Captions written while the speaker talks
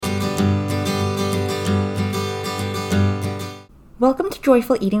Welcome to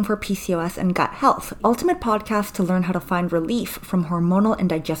Joyful Eating for PCOS and Gut Health, ultimate podcast to learn how to find relief from hormonal and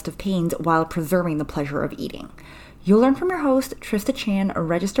digestive pains while preserving the pleasure of eating. You'll learn from your host, Trista Chan, a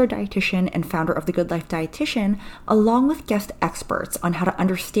registered dietitian and founder of The Good Life Dietitian, along with guest experts on how to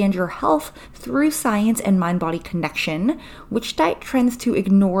understand your health through science and mind-body connection, which diet trends to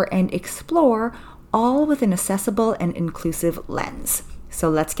ignore and explore, all with an accessible and inclusive lens. So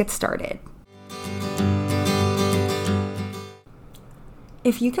let's get started.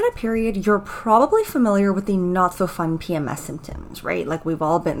 If you get a period, you're probably familiar with the not-so-fun PMS symptoms, right? Like we've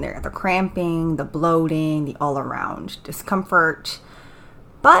all been there. The cramping, the bloating, the all-around discomfort.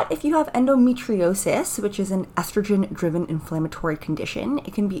 But if you have endometriosis, which is an estrogen-driven inflammatory condition,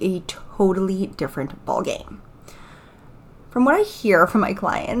 it can be a totally different ballgame. From what I hear from my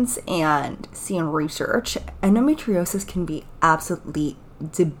clients and see in research, endometriosis can be absolutely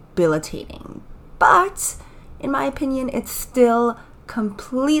debilitating. But, in my opinion, it's still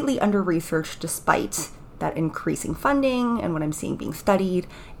completely under-researched despite that increasing funding and what I'm seeing being studied,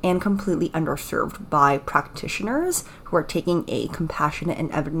 and completely underserved by practitioners who are taking a compassionate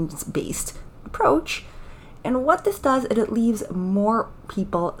and evidence-based approach. And what this does, it leaves more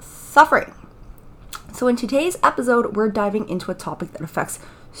people suffering. So in today's episode, we're diving into a topic that affects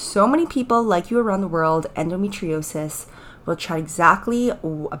so many people like you around the world, endometriosis. We'll chat exactly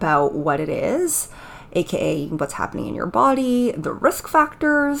about what it is, aka what's happening in your body, the risk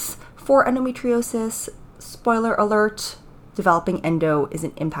factors for endometriosis. Spoiler alert, developing endo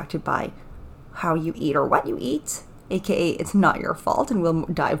isn't impacted by how you eat or what you eat, aka it's not your fault, and we'll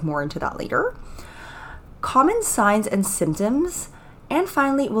dive more into that later. Common signs and symptoms, and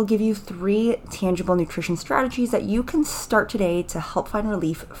finally, we'll give you 3 tangible nutrition strategies that you can start today to help find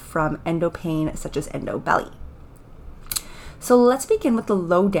relief from endo pain, such as endo belly. So let's begin with the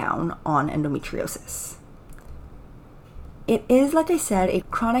lowdown on endometriosis. It is, like I said, a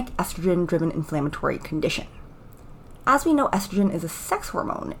chronic estrogen-driven inflammatory condition. As we know, estrogen is a sex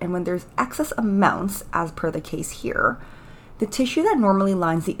hormone, and when there's excess amounts, as per the case here, the tissue that normally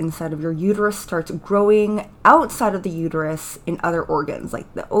lines the inside of your uterus starts growing outside of the uterus in other organs,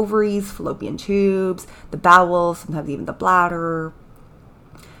 like the ovaries, fallopian tubes, the bowels, sometimes even the bladder.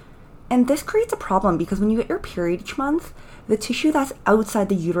 And this creates a problem because when you get your period each month, the tissue that's outside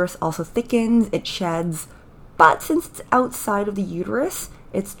the uterus also thickens, it sheds, but since it's outside of the uterus,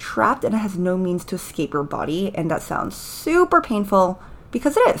 it's trapped and it has no means to escape your body, and that sounds super painful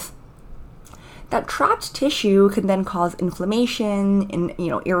because it is. That trapped tissue can then cause inflammation and,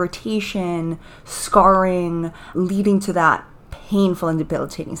 irritation, scarring, leading to that painful and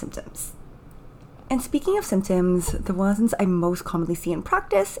debilitating symptoms. And speaking of symptoms, the ones I most commonly see in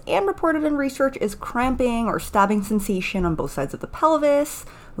practice and reported in research is cramping or stabbing sensation on both sides of the pelvis,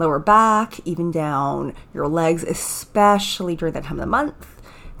 lower back, even down your legs, especially during that time of the month.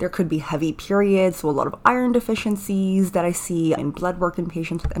 There could be heavy periods, so a lot of iron deficiencies that I see in blood work in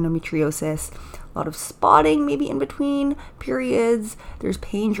patients with endometriosis. A lot of spotting maybe in between periods. There's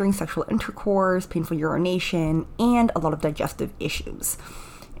pain during sexual intercourse, painful urination, and a lot of digestive issues.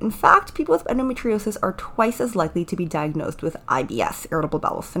 In fact, people with endometriosis are twice as likely to be diagnosed with IBS, irritable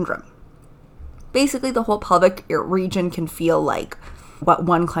bowel syndrome. Basically, the whole pelvic region can feel like what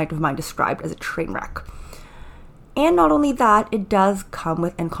one client of mine described as a train wreck. And not only that, it does come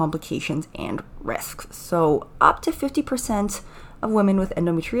with complications and risks. So up to 50% of women with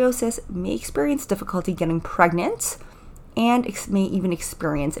endometriosis may experience difficulty getting pregnant and may even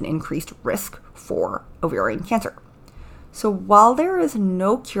experience an increased risk for ovarian cancer. So while there is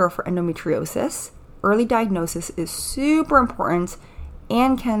no cure for endometriosis, early diagnosis is super important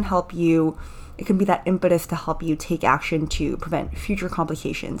and can help you. It can be that impetus to help you take action to prevent future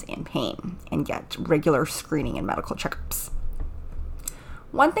complications and pain and get regular screening and medical checkups.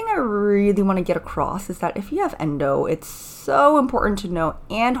 One thing I really want to get across is that if you have endo, it's so important to know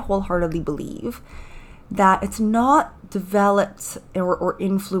and wholeheartedly believe that it's not developed or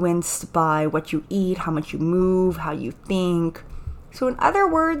influenced by what you eat, how much you move, how you think. So in other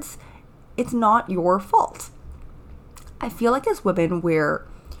words, it's not your fault. I feel like as women, we're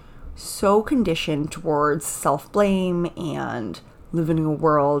so conditioned towards self-blame, and living in a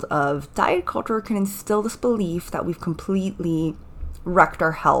world of diet culture can instill this belief that we've completely wrecked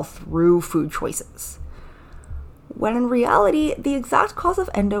our health through food choices. When in reality, the exact cause of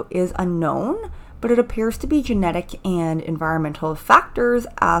endo is unknown, but it appears to be genetic and environmental factors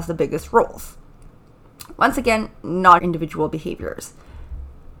as the biggest roles. Once again, not individual behaviors.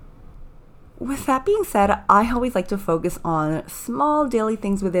 With that being said, I always like to focus on small daily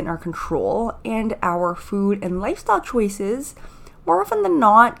things within our control, and our food and lifestyle choices more often than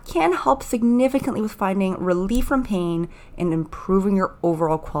not, can help significantly with finding relief from pain and improving your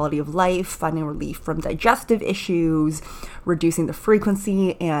overall quality of life, finding relief from digestive issues, reducing the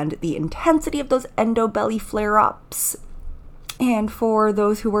frequency and the intensity of those endo belly flare-ups. And for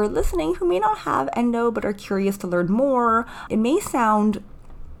those who are listening who may not have endo but are curious to learn more, it may sound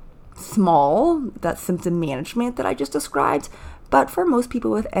small, that symptom management that I just described, but for most people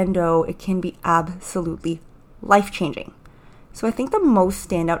with endo, it can be absolutely life-changing. So I think the most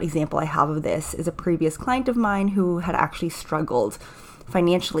standout example I have of this is a previous client of mine who had actually struggled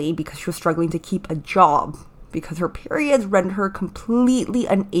financially because she was struggling to keep a job because her periods rendered her completely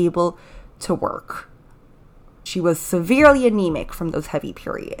unable to work. She was severely anemic from those heavy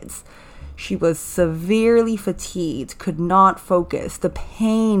periods. She was severely fatigued, could not focus. The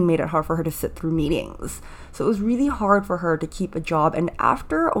pain made it hard for her to sit through meetings. So it was really hard for her to keep a job. And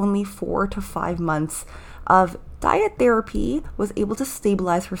after only 4 to 5 months of diet therapy, was able to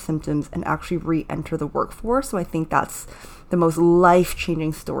stabilize her symptoms and actually re-enter the workforce. So I think that's the most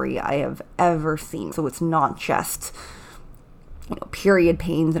life-changing story I have ever seen. So it's not just period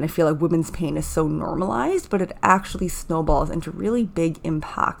pains, and I feel like women's pain is so normalized, but it actually snowballs into really big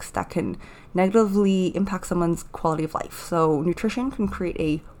impacts that can negatively impact someone's quality of life. So nutrition can create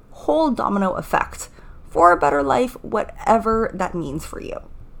a whole domino effect for a better life, whatever that means for you.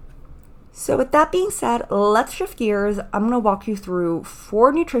 So with that being said, let's shift gears. I'm going to walk you through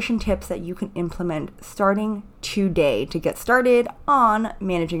 4 nutrition tips that you can implement starting today to get started on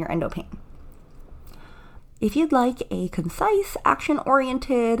managing your endo pain. If you'd like a concise,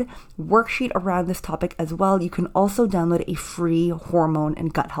 action-oriented worksheet around this topic as well, you can also download a free hormone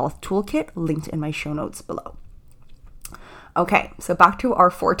and gut health toolkit linked in my show notes below. Okay, so back to our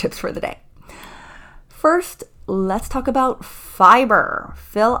 4 tips for the day. First, let's talk about fiber.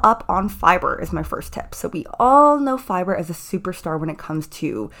 Fill up on fiber is my first tip. So we all know fiber as a superstar when it comes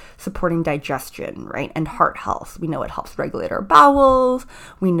to supporting digestion, right? And heart health. We know it helps regulate our bowels.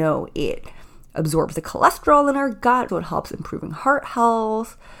 We know it absorbs the cholesterol in our gut, so it helps improving heart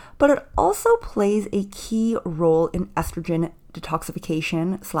health, but it also plays a key role in estrogen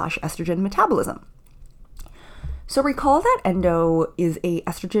detoxification / estrogen metabolism. So recall that endo is a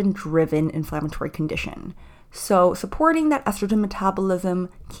estrogen-driven inflammatory condition. So supporting that estrogen metabolism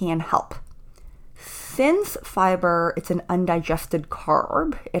can help. Since fiber, it's an undigested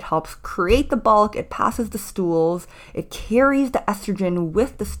carb, it helps create the bulk, it passes the stools, it carries the estrogen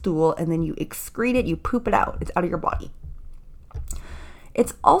with the stool, and then you excrete it, you poop it out, it's out of your body.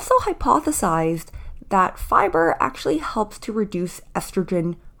 It's also hypothesized that fiber actually helps to reduce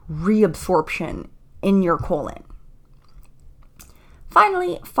estrogen reabsorption in your colon.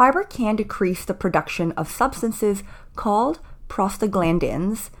 Finally, fiber can decrease the production of substances called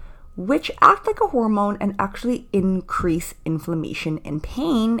prostaglandins, which act like a hormone and actually increase inflammation and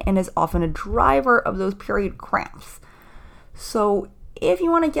pain, and is often a driver of those period cramps. So if you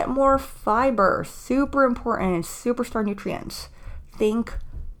want to get more fiber, super important, superstar nutrients, think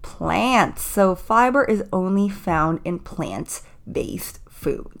plants. So fiber is only found in plant-based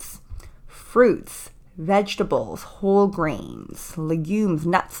foods. Fruits, vegetables, whole grains, legumes,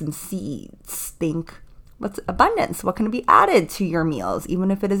 nuts, and seeds. Think what's abundance? What can be added to your meals,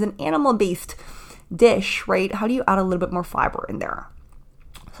 even if it is an animal-based dish, right? How do you add a little bit more fiber in there?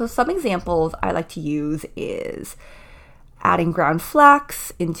 So some examples I like to use is adding ground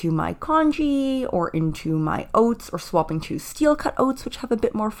flax into my congee or into my oats, or swapping to steel-cut oats, which have a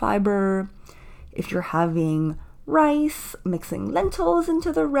bit more fiber. If you're having rice, mixing lentils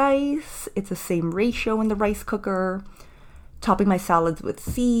into the rice, it's the same ratio in the rice cooker. Topping my salads with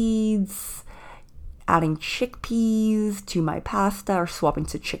seeds, adding chickpeas to my pasta or swapping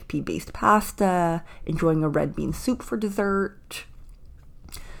to chickpea-based pasta, enjoying a red bean soup for dessert.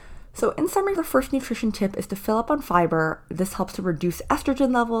 So in summary, the first nutrition tip is to fill up on fiber. This helps to reduce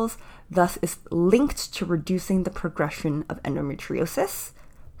estrogen levels, thus is linked to reducing the progression of endometriosis.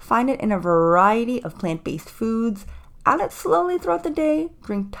 Find it in a variety of plant-based foods. Add it slowly throughout the day.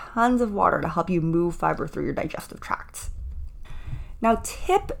 Drink tons of water to help you move fiber through your digestive tracts. Now,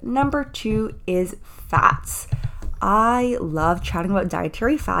 tip number 2 is fats. I love chatting about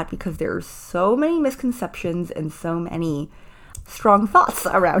dietary fat because there's so many misconceptions and so many strong thoughts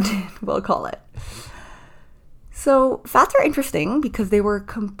around it, we'll call it. So fats are interesting because they were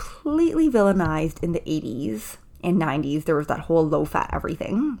completely villainized in the 80s and 90s. There was that whole low-fat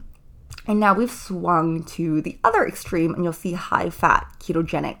everything. And now we've swung to the other extreme, and you'll see high-fat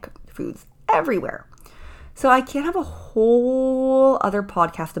ketogenic foods everywhere. So I can't have a whole other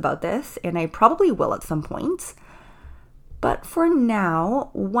podcast about this, and I probably will at some point. But for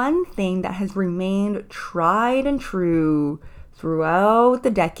now, one thing that has remained tried and true throughout the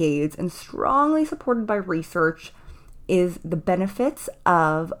decades and strongly supported by research is the benefits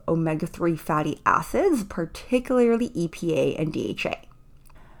of omega-3 fatty acids, particularly EPA and DHA.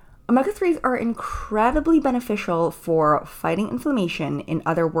 Omega-3s are incredibly beneficial for fighting inflammation, in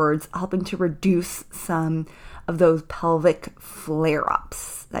other words, helping to reduce some of those pelvic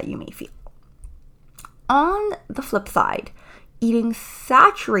flare-ups that you may feel. On the flip side, eating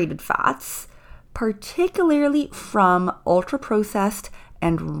saturated fats, particularly from ultra-processed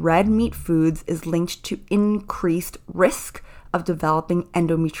and red meat foods, is linked to increased risk of developing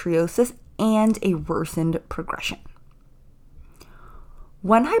endometriosis and a worsened progression.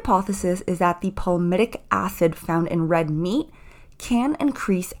 One hypothesis is that the palmitic acid found in red meat can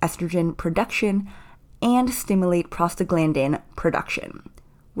increase estrogen production and stimulate prostaglandin production,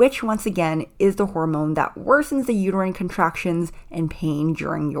 which once again is the hormone that worsens the uterine contractions and pain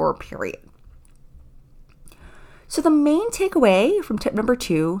during your period. So the main takeaway from tip number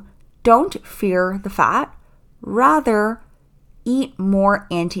 2, don't fear the fat, rather eat more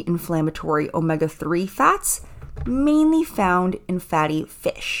anti-inflammatory omega-3 fats, mainly found in fatty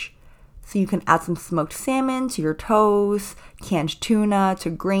fish. So you can add some smoked salmon to your toast, canned tuna to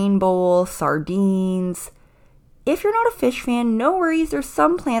grain bowl, sardines. If you're not a fish fan, no worries. There's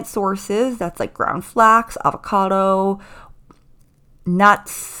some plant sources that's like ground flax, avocado,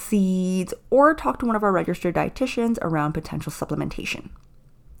 nuts, seeds, or talk to one of our registered dietitians around potential supplementation.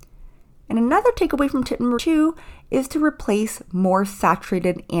 And another takeaway from tip number 2 is to replace more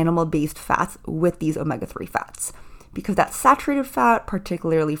saturated animal-based fats with these omega-3 fats, because that saturated fat,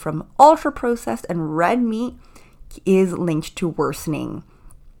 particularly from ultra-processed and red meat, is linked to worsening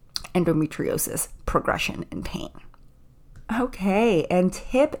endometriosis progression and pain. Okay, and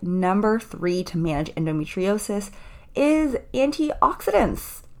tip number 3 to manage endometriosis is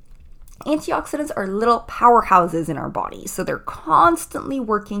antioxidants. Antioxidants are little powerhouses in our bodies, so they're constantly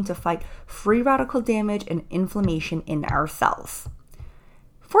working to fight free radical damage and inflammation in our cells.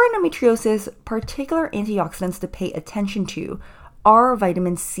 For endometriosis, particular antioxidants to pay attention to are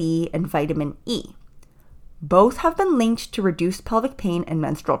vitamin C and vitamin E. Both have been linked to reduced pelvic pain and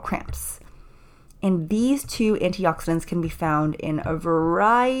menstrual cramps. And these two antioxidants can be found in a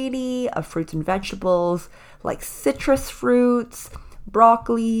variety of fruits and vegetables like citrus fruits,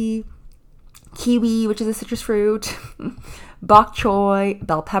 broccoli, kiwi, which is a citrus fruit, bok choy,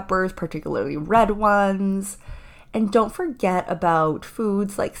 bell peppers, particularly red ones. And don't forget about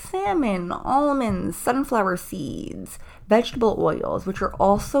foods like salmon, almonds, sunflower seeds, vegetable oils, which are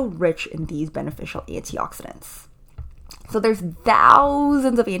also rich in these beneficial antioxidants. So there's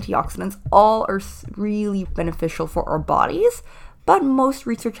thousands of antioxidants. All are really beneficial for our bodies, but most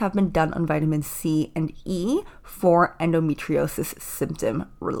research have been done on vitamin C and E for endometriosis symptom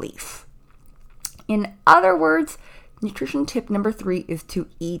relief. In other words, nutrition tip number 3 is to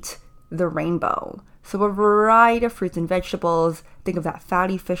eat the rainbow. So a variety of fruits and vegetables. Think of that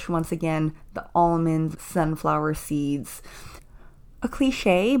fatty fish once again, the almonds, sunflower seeds. A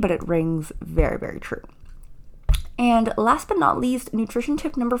cliche, but it rings very, very true. And last but not least, nutrition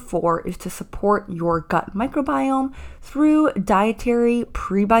tip number 4 is to support your gut microbiome through dietary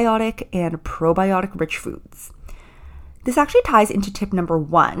prebiotic and probiotic rich foods. This actually ties into tip number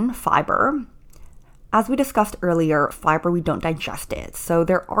 1, fiber. As we discussed earlier, fiber, we don't digest it. So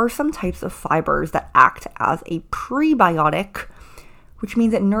there are some types of fibers that act as a prebiotic, which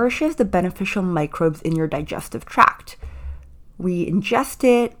means it nourishes the beneficial microbes in your digestive tract. We ingest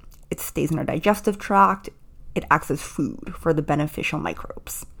it, it stays in our digestive tract, it acts as food for the beneficial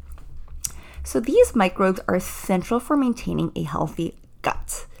microbes. So these microbes are essential for maintaining a healthy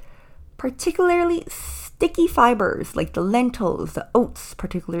gut, particularly sticky fibers like the lentils, the oats,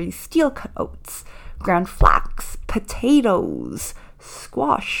 particularly steel-cut oats, ground flax, potatoes,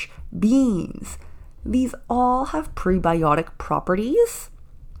 squash, beans. These all have prebiotic properties.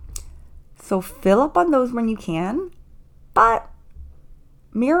 So fill up on those when you can, but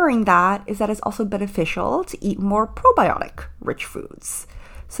mirroring that is that it's also beneficial to eat more probiotic rich foods.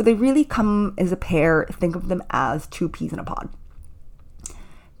 So they really come as a pair. Think of them as 2 peas in a pod.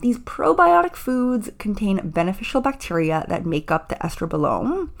 These probiotic foods contain beneficial bacteria that make up the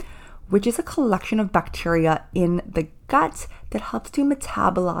estrobolome, which is a collection of bacteria in the gut that helps to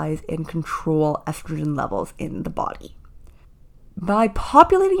metabolize and control estrogen levels in the body. By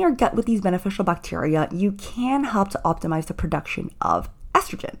populating your gut with these beneficial bacteria, you can help to optimize the production of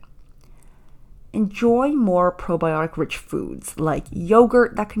estrogen. Enjoy more probiotic-rich foods like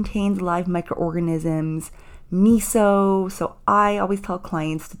yogurt that contains live microorganisms, miso. So I always tell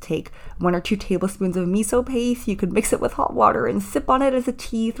clients to take 1 or 2 tablespoons of miso paste. You could mix it with hot water and sip on it as a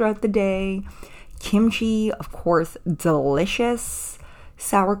tea throughout the day. Kimchi, of course, delicious.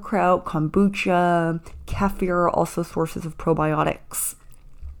 Sauerkraut, kombucha, kefir, also sources of probiotics.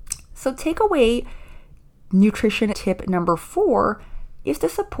 So takeaway nutrition tip number 4 is to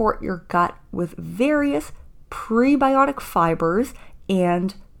support your gut with various prebiotic fibers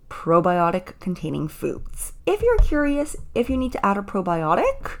and probiotic containing foods. If you're curious if you need to add a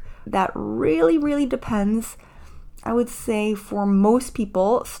probiotic, that really depends. I would say for most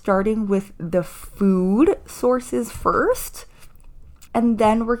people, starting with the food sources first, and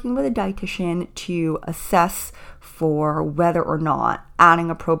then working with a dietitian to assess for whether or not adding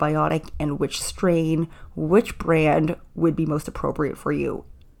a probiotic and which strain, which brand would be most appropriate for you.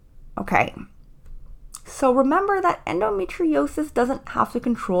 Okay. So remember that endometriosis doesn't have to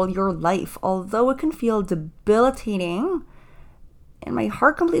control your life, although it can feel debilitating, and my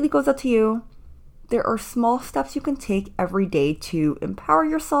heart completely goes out to you. There are small steps you can take every day to empower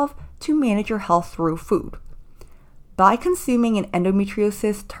yourself to manage your health through food. By consuming an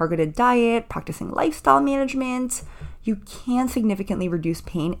endometriosis targeted diet, practicing lifestyle management, you can significantly reduce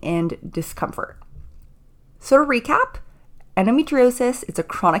pain and discomfort. So to recap, endometriosis is a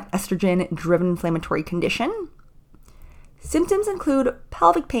chronic estrogen-driven inflammatory condition. Symptoms include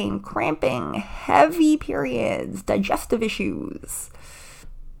pelvic pain, cramping, heavy periods, digestive issues.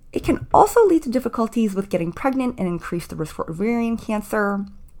 It can also lead to difficulties with getting pregnant and increase the risk for ovarian cancer.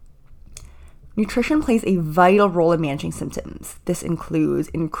 Nutrition plays a vital role in managing symptoms. This includes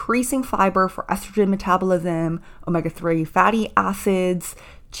increasing fiber for estrogen metabolism, omega-3 fatty acids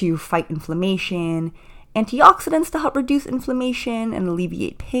to fight inflammation, antioxidants to help reduce inflammation and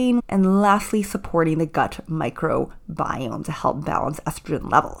alleviate pain, and lastly, supporting the gut microbiome to help balance estrogen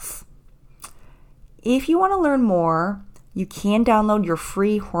levels. If you want to learn more, you can download your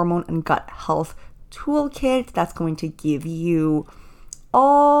free hormone and gut health toolkit that's going to give you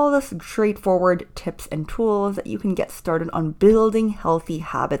all the straightforward tips and tools that you can get started on building healthy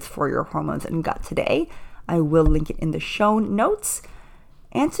habits for your hormones and gut today. I will link it in the show notes.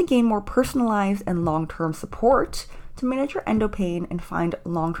 And to gain more personalized and long-term support to manage your endo pain and find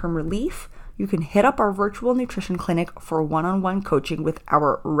long-term relief, you can hit up our virtual nutrition clinic for one-on-one coaching with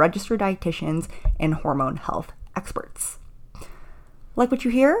our registered dietitians and hormone health experts. Like what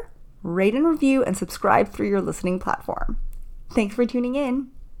you hear? Rate and review and subscribe through your listening platform. Thanks for tuning in.